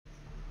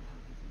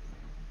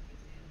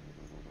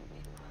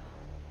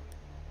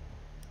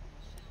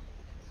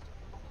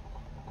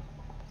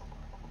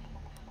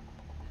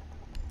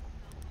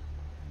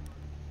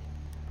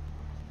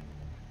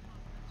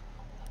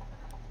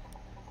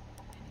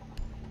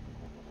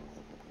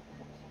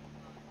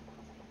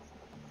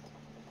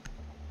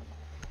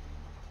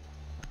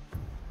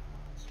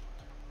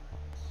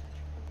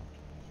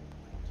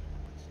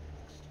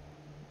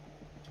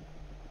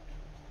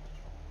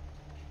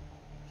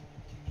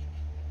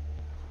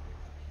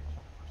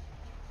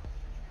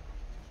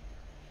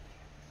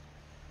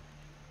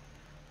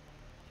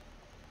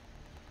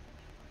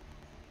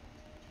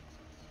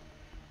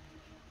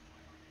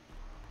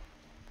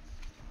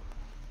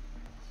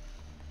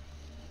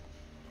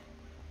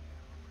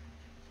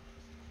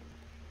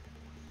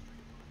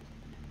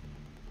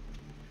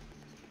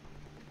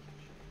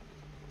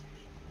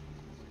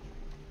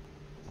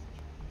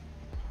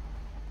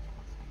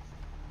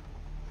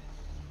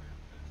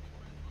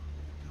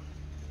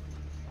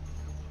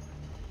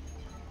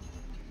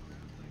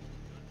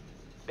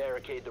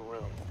barricade the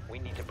room. We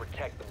need to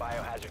protect the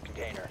biohazard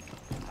container.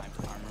 Time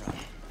for armor up.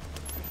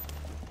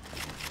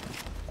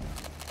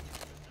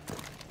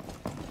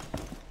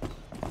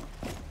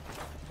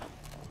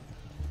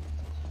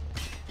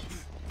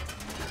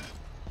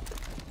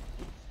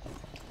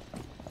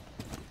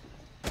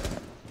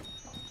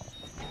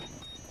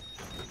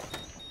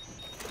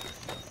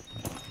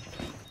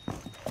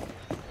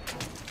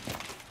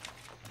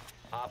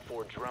 Op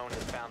 4 drone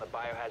has found the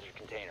biohazard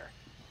container.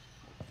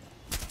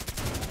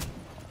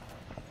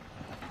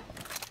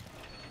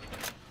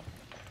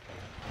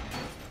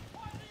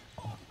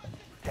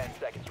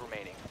 Seconds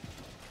remaining.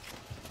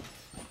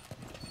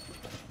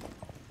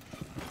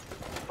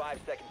 5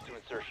 seconds to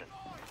insertion.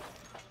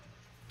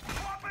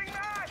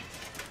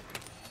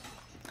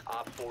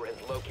 Op 4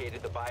 has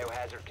located the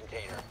biohazard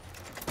container.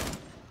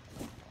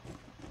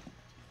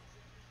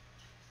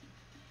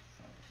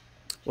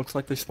 Looks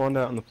like they spawned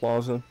out in the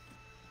plaza.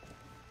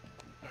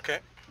 Okay.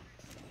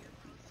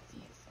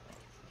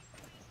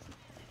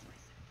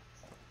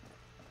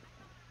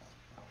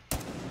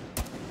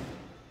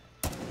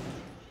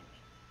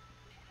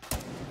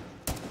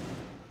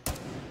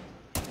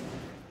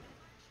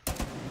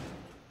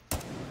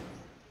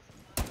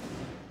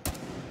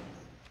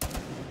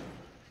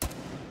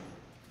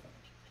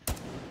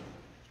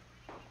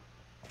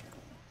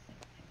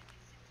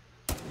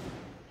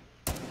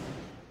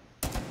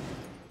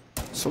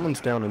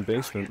 Someone's down in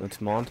basement. That's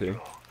Monty.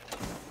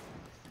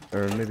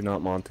 Or maybe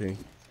not Monty.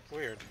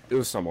 Weird. It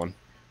was someone.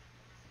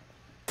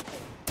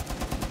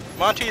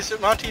 Monty's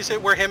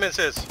where him is.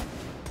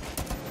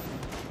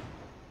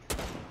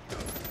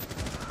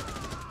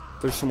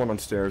 There's someone on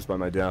stairs by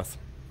my death.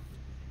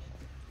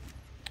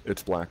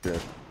 It's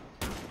Blackbeard.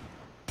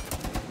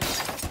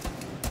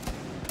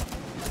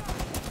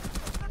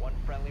 One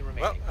friendly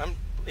remaining. Well,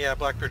 yeah,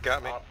 Blackbeard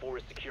got me. Op 4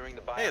 is securing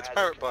the biohazard Hey, it's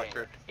Pirate container.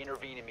 Blackbeard.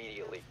 Intervene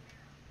immediately.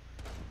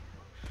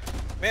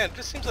 Man, it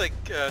just seems like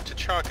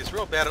T'Chonk is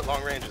real bad at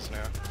long ranges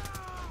now.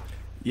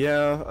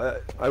 Yeah,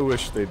 I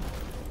wish they'd...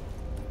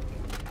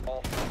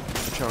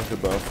 The chunk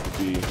of both would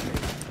be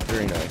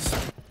very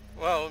nice.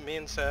 Well, it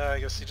means I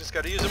guess you just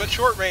got to use them at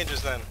short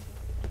ranges then.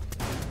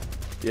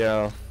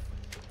 Yeah.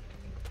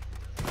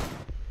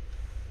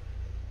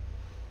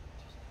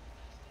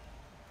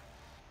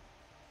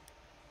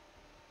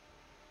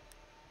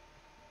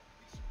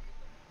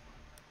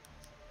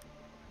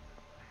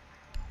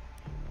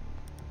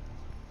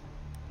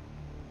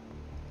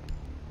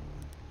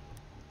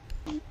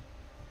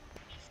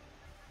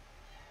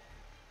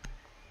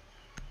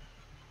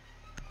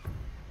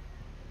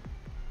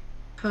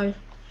 Hi.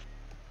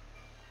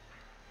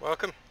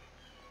 Welcome.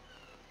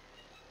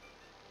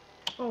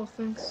 Oh,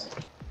 thanks.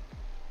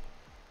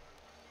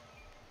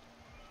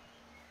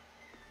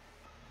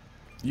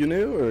 You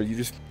knew, or you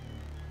just...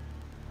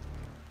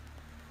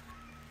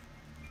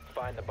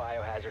 Find the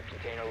biohazard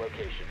container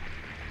location.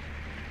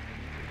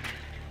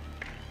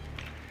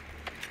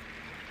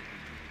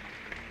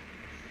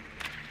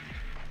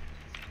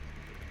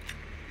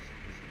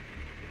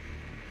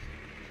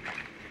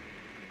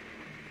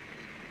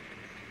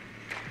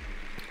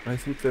 I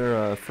think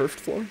they're first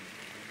floor?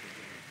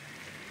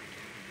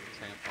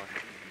 Second floor.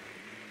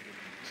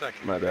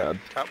 Second. My bad.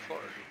 Top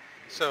floor.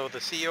 So the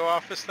CEO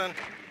office then?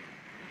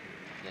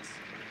 Yes.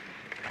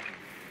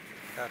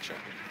 Gotcha.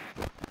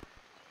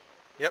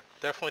 Yep,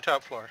 definitely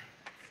top floor.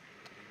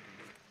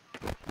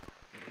 10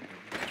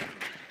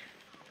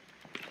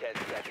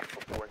 seconds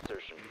before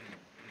insertion.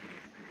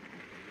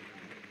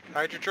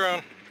 Hide your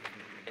drone.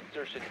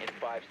 Insertion in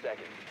 5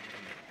 seconds.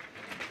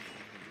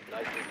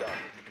 Nicely done.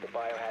 The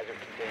biohazard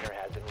container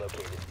has been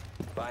located.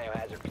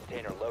 Biohazard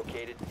container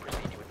located.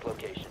 Proceed to its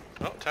location.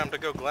 Well, time to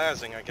go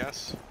glazing, I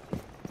guess.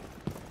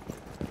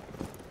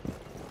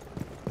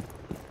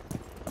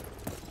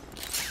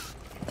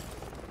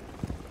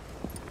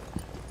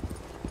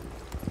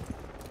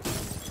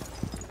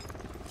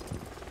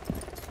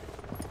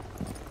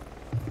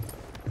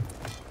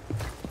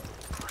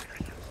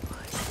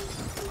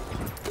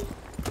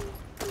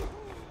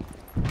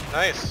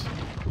 Nice.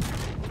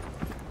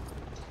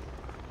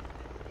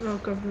 Oh,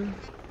 cover.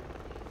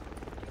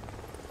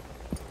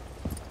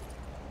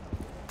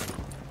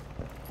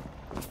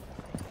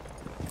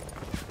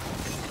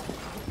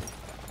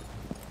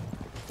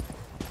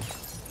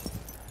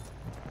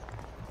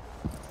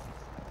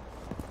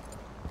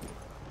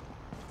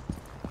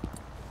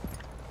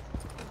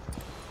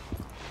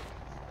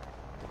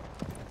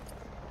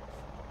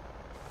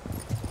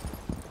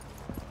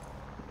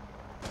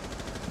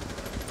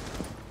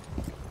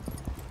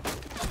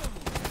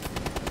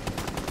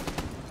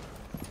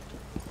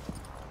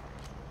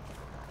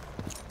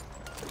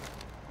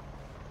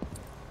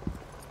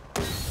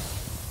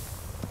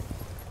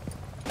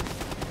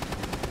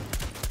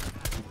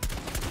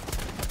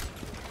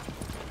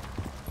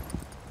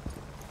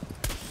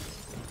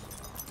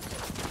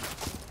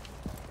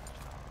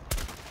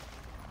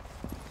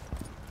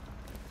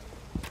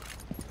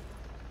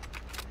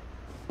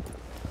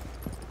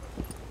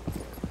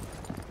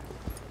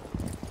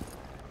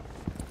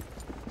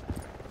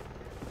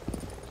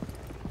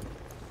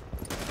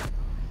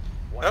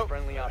 One Oh.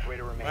 friendly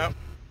operator remaining. Well,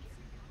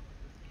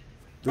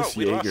 This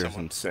we lost Jaeger's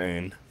someone.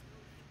 insane.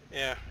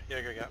 yeah,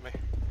 Jaeger got me.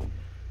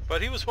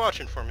 But he was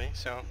watching for me,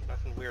 so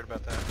nothing weird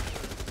about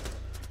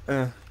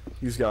that.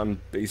 He's gotten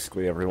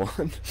basically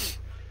everyone.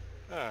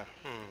 Ah,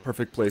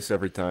 Perfect place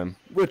every time.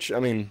 Which, I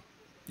mean,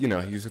 you know,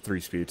 he's a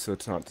 3-speed, so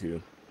it's not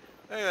too...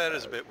 Hey, that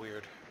is a bit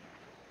weird.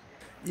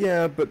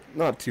 Yeah, but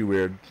not too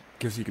weird,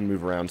 because he can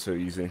move around so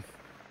easy.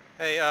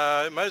 Hey,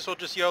 might as well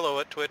just YOLO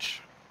at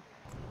Twitch.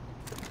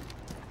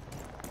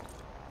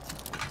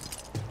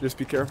 Just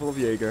be careful of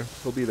Jaeger.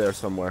 He'll be there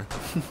somewhere.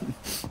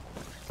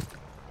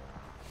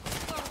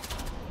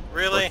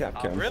 Really? Or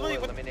Capcan. Really? Op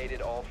 4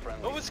 eliminated all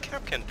friendlies. What was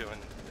Capcan doing?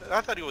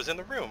 I thought he was in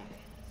the room.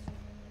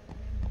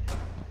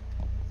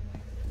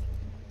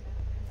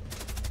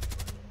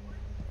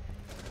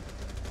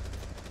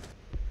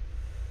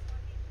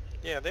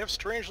 Yeah, they have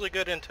strangely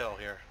good intel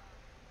here.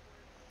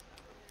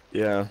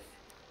 Yeah.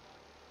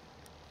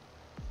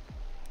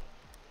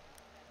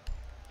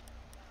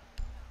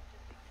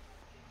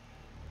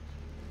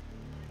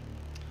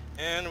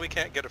 And we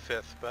can't get a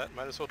fifth, but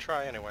might as well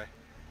try anyway.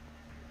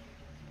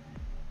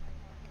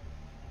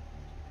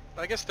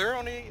 I guess they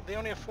only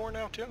have 4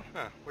 now too?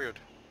 Huh, weird.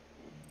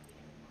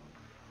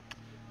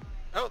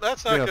 Oh,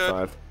 that's We not have good.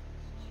 5.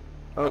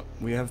 Oh,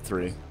 we have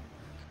 3.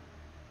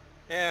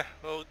 Yeah,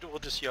 we'll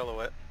just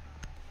YOLO it.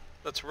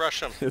 Let's rush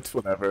them. It's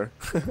whatever.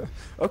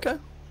 Okay.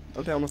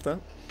 I'm down with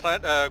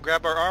that.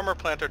 Grab our armor,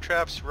 plant our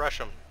traps, rush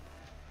them.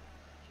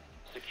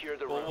 Secure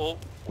the room. We'll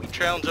We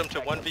challenge them need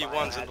to protect the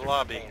 1v1s in the biohazard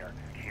lobby. container.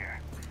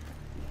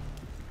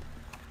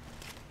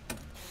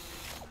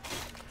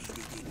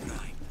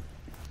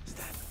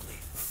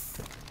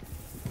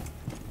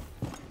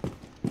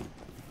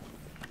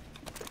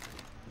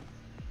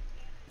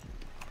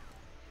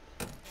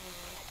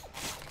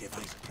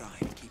 Device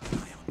prime, keep an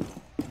eye on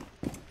ball.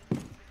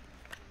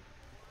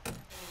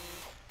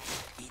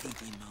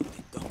 EDD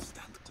mounted, don't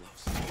stand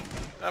close.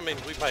 I mean,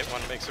 we might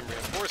want to make some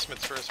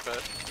reinforcements first,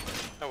 but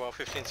oh well,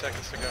 15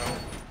 seconds to go.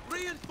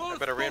 I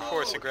better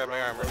reinforce and grab my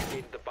armor.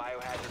 Located the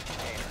biohazard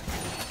container.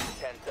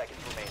 10 seconds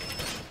remaining.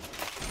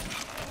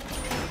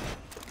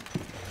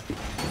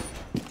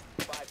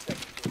 5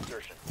 seconds to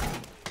insertion.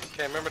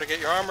 Okay, remember to get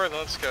your armor, then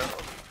let's go.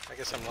 I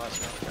guess I'm the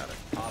last one. Got it.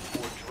 Op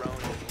 4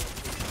 drone has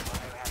located the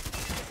biohazard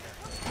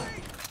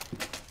container.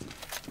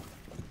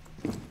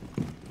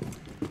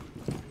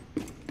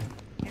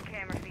 New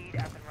camera feed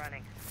up and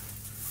running.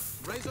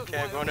 Okay,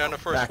 I'm going down to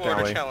first Back floor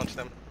alley. to challenge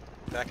them.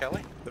 Back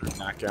alley? They're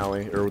back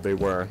alley, or they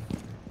were.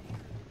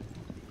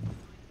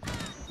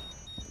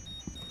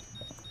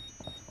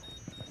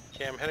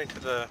 Okay, I'm heading to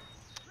the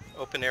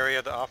open area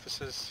of the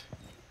offices.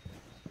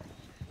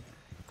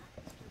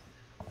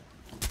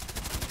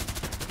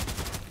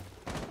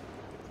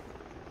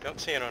 Don't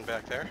see anyone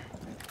back there.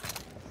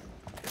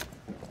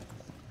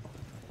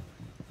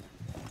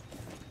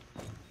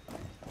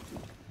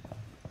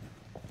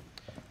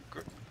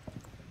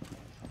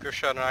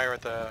 Gershot and I are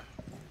at the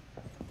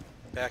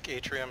back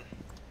atrium.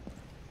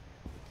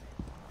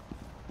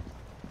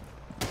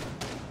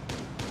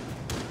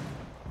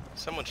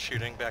 Someone's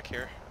shooting back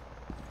here.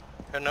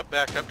 Heading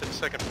back up to the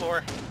second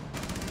floor.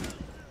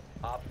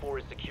 Op 4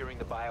 is securing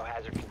the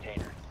biohazard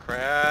container.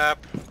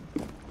 Crap.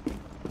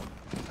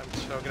 I'm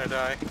so gonna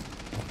die.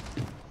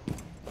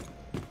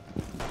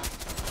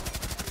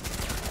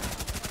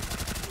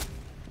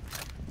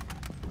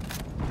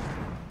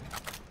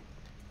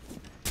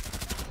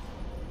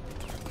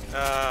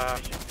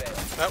 Mission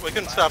failed. We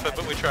couldn't stop it,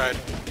 but we tried.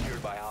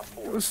 Secured by Op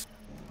 4. It was...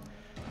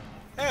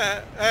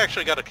 Yeah, I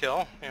actually got a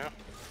kill, yeah.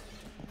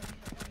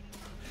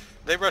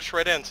 They rushed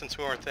right in since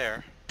we weren't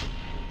there.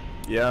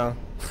 Yeah.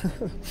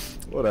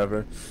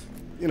 Whatever.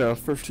 You know,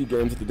 first 2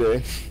 games of the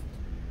day.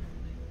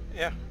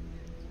 Yeah.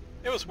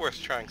 It was worth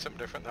trying something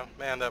different though.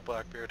 Man, that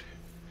Blackbeard.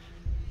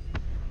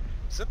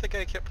 Is that the guy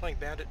who kept playing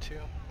Bandit too?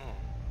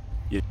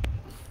 Yeah.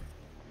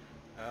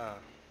 Ah.